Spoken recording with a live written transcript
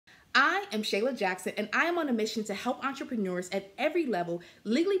I am Chayla Jackson, and I am on a mission to help entrepreneurs at every level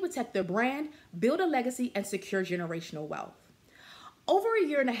legally protect their brand, build a legacy, and secure generational wealth. Over a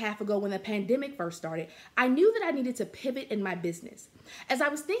year and a half ago, when the pandemic first started, I knew that I needed to pivot in my business. As I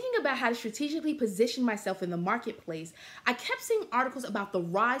was thinking about how to strategically position myself in the marketplace, I kept seeing articles about the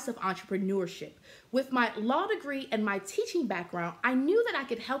rise of entrepreneurship. With my law degree and my teaching background, I knew that I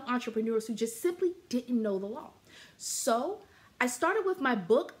could help entrepreneurs who just simply didn't know the law. So, I started with my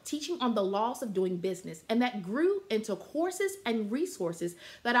book, Teaching on the Laws of Doing Business, and that grew into courses and resources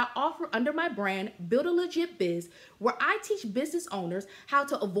that I offer under my brand, Build a Legit Biz, where I teach business owners how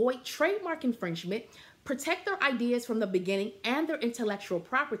to avoid trademark infringement, protect their ideas from the beginning and their intellectual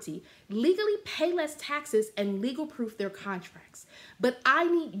property, legally pay less taxes, and legal proof their contracts. But I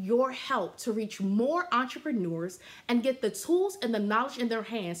need your help to reach more entrepreneurs and get the tools and the knowledge in their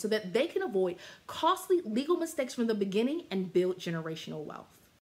hands so that they can avoid costly legal mistakes from the beginning and build generational wealth.